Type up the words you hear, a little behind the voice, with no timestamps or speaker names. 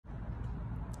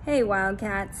Hey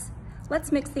Wildcats!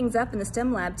 Let's mix things up in the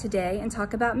STEM lab today and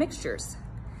talk about mixtures.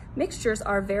 Mixtures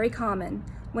are very common.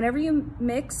 Whenever you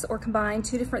mix or combine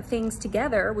two different things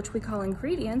together, which we call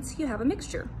ingredients, you have a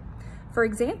mixture. For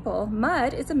example,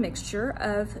 mud is a mixture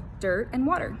of dirt and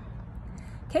water.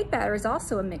 Cake batter is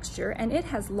also a mixture and it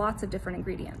has lots of different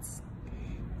ingredients.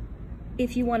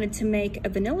 If you wanted to make a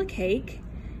vanilla cake,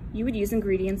 you would use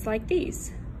ingredients like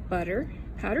these: butter,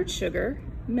 powdered sugar,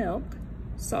 milk,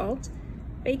 salt,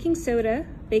 baking soda,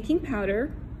 baking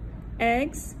powder,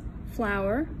 eggs,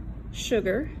 flour,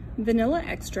 sugar, vanilla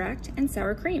extract, and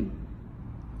sour cream.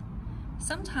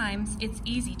 Sometimes it's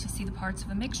easy to see the parts of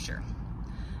a mixture.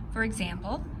 For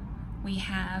example, we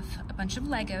have a bunch of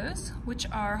Legos, which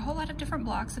are a whole lot of different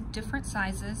blocks of different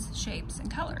sizes, shapes, and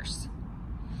colors.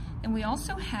 And we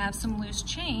also have some loose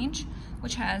change,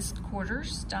 which has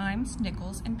quarters, dimes,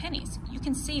 nickels, and pennies. You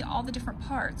can see all the different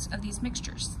parts of these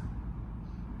mixtures.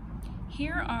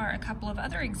 Here are a couple of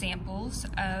other examples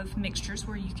of mixtures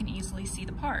where you can easily see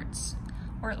the parts,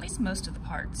 or at least most of the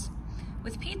parts.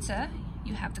 With pizza,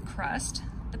 you have the crust,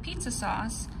 the pizza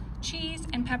sauce, cheese,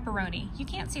 and pepperoni. You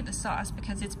can't see the sauce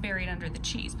because it's buried under the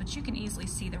cheese, but you can easily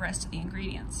see the rest of the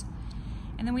ingredients.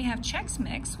 And then we have Chex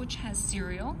Mix, which has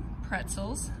cereal,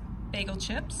 pretzels, bagel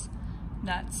chips,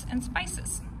 nuts, and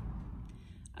spices.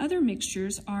 Other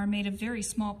mixtures are made of very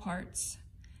small parts.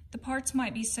 The parts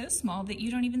might be so small that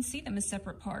you don't even see them as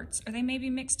separate parts, or they may be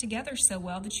mixed together so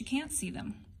well that you can't see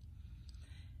them.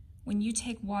 When you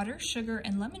take water, sugar,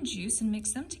 and lemon juice and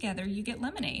mix them together, you get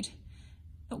lemonade.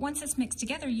 But once it's mixed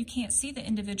together, you can't see the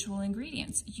individual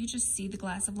ingredients. You just see the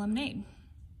glass of lemonade.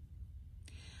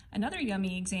 Another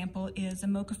yummy example is a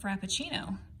mocha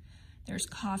frappuccino. There's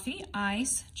coffee,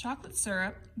 ice, chocolate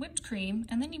syrup, whipped cream,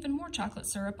 and then even more chocolate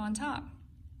syrup on top.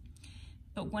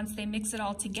 But once they mix it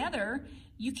all together,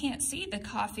 you can't see the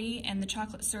coffee and the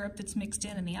chocolate syrup that's mixed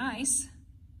in the ice.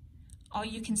 All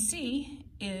you can see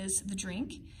is the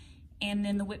drink and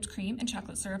then the whipped cream and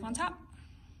chocolate syrup on top.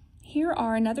 Here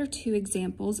are another two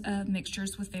examples of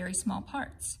mixtures with very small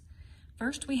parts.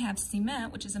 First, we have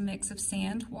cement, which is a mix of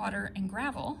sand, water, and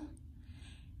gravel.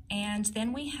 And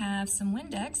then we have some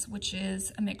Windex, which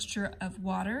is a mixture of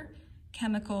water,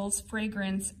 chemicals,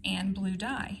 fragrance, and blue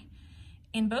dye.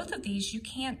 In both of these, you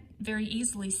can't very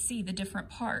easily see the different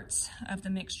parts of the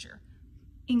mixture.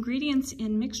 Ingredients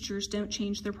in mixtures don't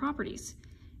change their properties.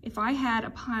 If I had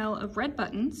a pile of red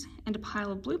buttons and a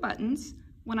pile of blue buttons,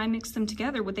 when I mix them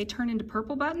together, would they turn into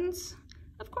purple buttons?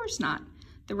 Of course not.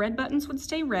 The red buttons would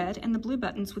stay red and the blue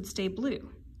buttons would stay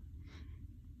blue.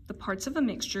 The parts of a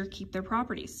mixture keep their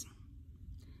properties.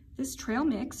 This trail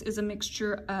mix is a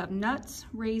mixture of nuts,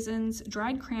 raisins,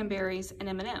 dried cranberries, and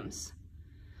M&Ms.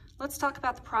 Let's talk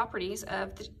about the properties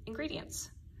of the ingredients.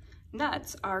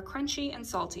 Nuts are crunchy and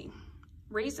salty.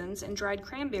 Raisins and dried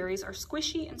cranberries are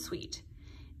squishy and sweet.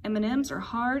 M&Ms are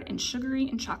hard and sugary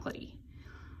and chocolatey.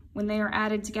 When they are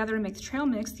added together to make the trail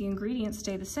mix, the ingredients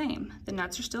stay the same. The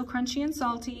nuts are still crunchy and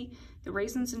salty, the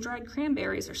raisins and dried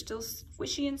cranberries are still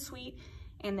squishy and sweet,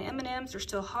 and the M&Ms are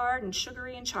still hard and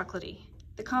sugary and chocolatey.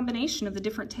 The combination of the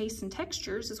different tastes and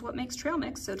textures is what makes trail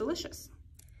mix so delicious.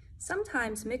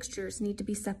 Sometimes mixtures need to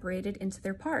be separated into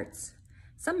their parts.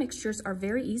 Some mixtures are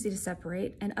very easy to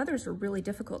separate and others are really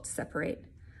difficult to separate.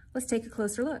 Let's take a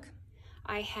closer look.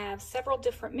 I have several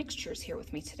different mixtures here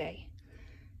with me today.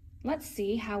 Let's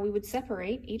see how we would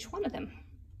separate each one of them.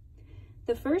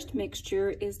 The first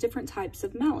mixture is different types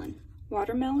of melon: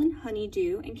 watermelon,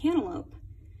 honeydew, and cantaloupe.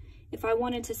 If I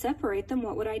wanted to separate them,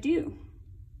 what would I do?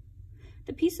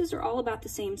 The pieces are all about the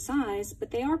same size,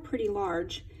 but they are pretty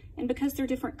large, and because they're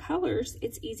different colors,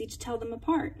 it's easy to tell them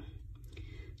apart.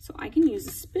 So I can use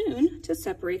a spoon to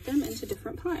separate them into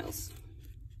different piles.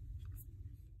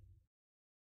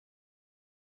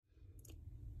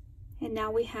 And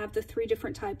now we have the three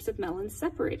different types of melons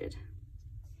separated.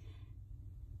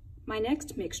 My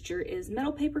next mixture is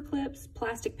metal paper clips,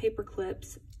 plastic paper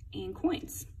clips, and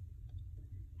coins.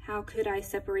 How could I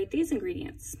separate these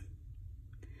ingredients?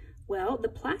 Well, the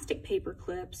plastic paper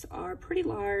clips are pretty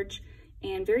large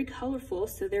and very colorful,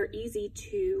 so they're easy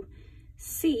to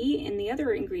see in the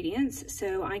other ingredients,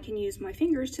 so I can use my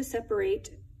fingers to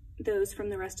separate those from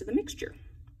the rest of the mixture.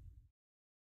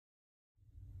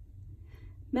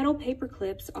 Metal paper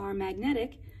clips are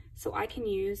magnetic, so I can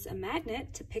use a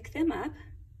magnet to pick them up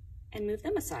and move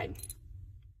them aside.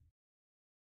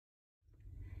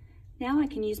 Now I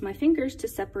can use my fingers to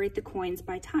separate the coins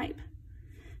by type.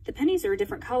 The pennies are a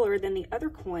different color than the other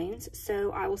coins,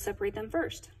 so I will separate them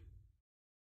first.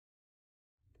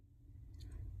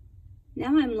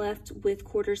 Now I'm left with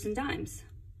quarters and dimes.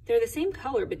 They're the same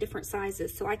color but different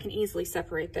sizes, so I can easily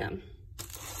separate them.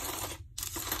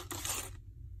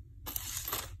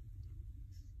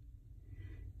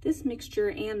 This mixture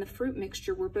and the fruit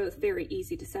mixture were both very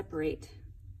easy to separate.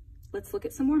 Let's look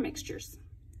at some more mixtures.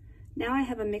 Now I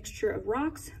have a mixture of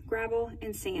rocks, gravel,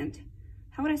 and sand.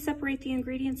 How would I separate the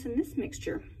ingredients in this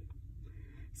mixture?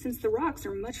 Since the rocks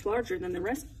are much larger than the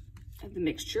rest of the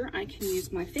mixture, I can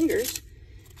use my fingers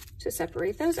to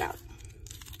separate those out.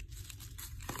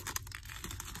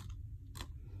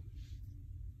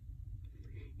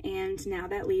 And now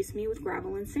that leaves me with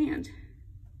gravel and sand.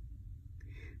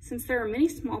 Since there are many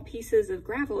small pieces of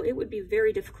gravel, it would be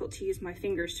very difficult to use my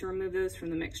fingers to remove those from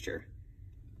the mixture.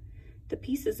 The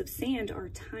pieces of sand are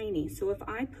tiny, so if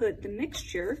I put the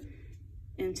mixture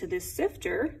into this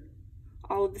sifter,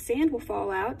 all of the sand will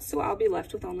fall out, so I'll be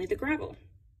left with only the gravel.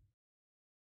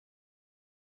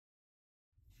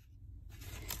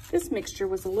 This mixture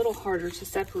was a little harder to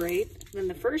separate than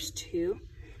the first two,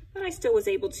 but I still was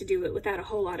able to do it without a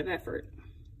whole lot of effort.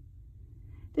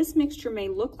 This mixture may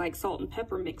look like salt and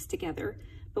pepper mixed together,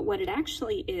 but what it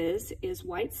actually is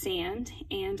white sand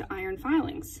and iron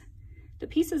filings. The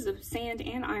pieces of sand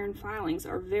and iron filings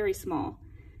are very small,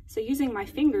 so using my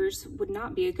fingers would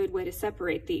not be a good way to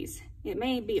separate these. It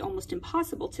may be almost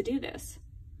impossible to do this.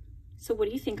 So what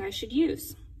do you think I should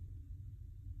use?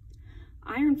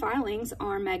 Iron filings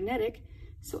are magnetic,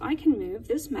 so I can move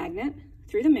this magnet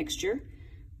through the mixture,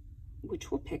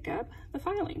 which will pick up the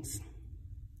filings.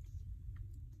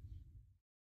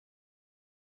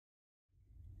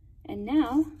 And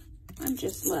now I'm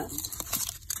just left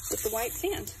with the white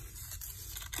sand,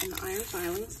 and the iron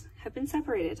filings have been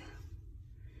separated.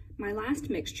 My last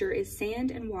mixture is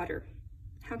sand and water.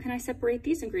 How can I separate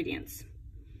these ingredients?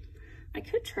 I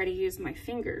could try to use my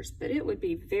fingers, but it would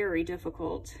be very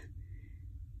difficult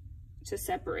to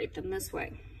separate them this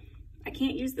way. I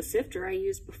can't use the sifter I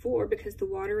used before because the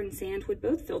water and sand would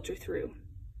both filter through.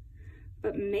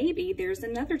 But maybe there's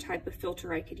another type of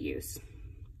filter I could use.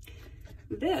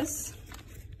 This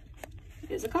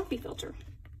is a coffee filter.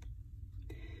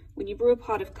 When you brew a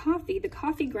pot of coffee, the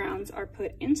coffee grounds are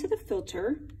put into the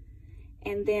filter,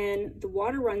 and then the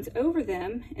water runs over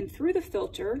them and through the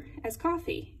filter as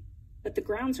coffee, but the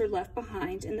grounds are left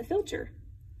behind in the filter.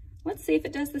 Let's see if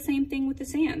it does the same thing with the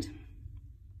sand.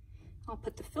 I'll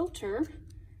put the filter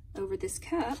over this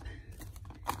cup,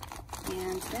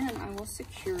 and then I will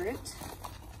secure it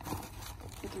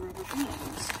with the rubber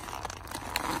bands,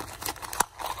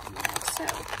 like so.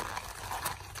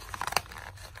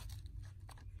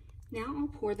 Now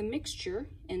I'll pour the mixture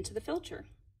into the filter.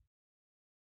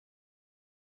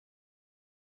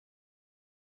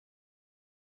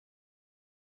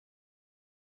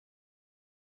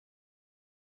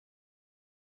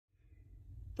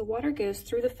 The water goes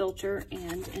through the filter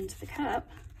and into the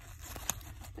cup,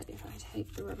 but if I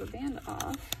take the rubber band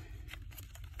off,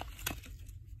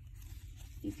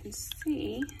 you can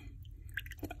see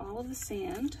that all of the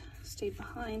sand stayed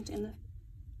behind in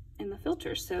the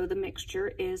filter, so the mixture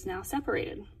is now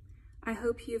separated. I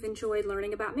hope you've enjoyed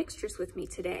learning about mixtures with me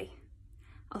today.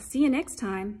 I'll see you next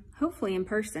time, hopefully in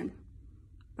person.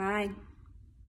 Bye.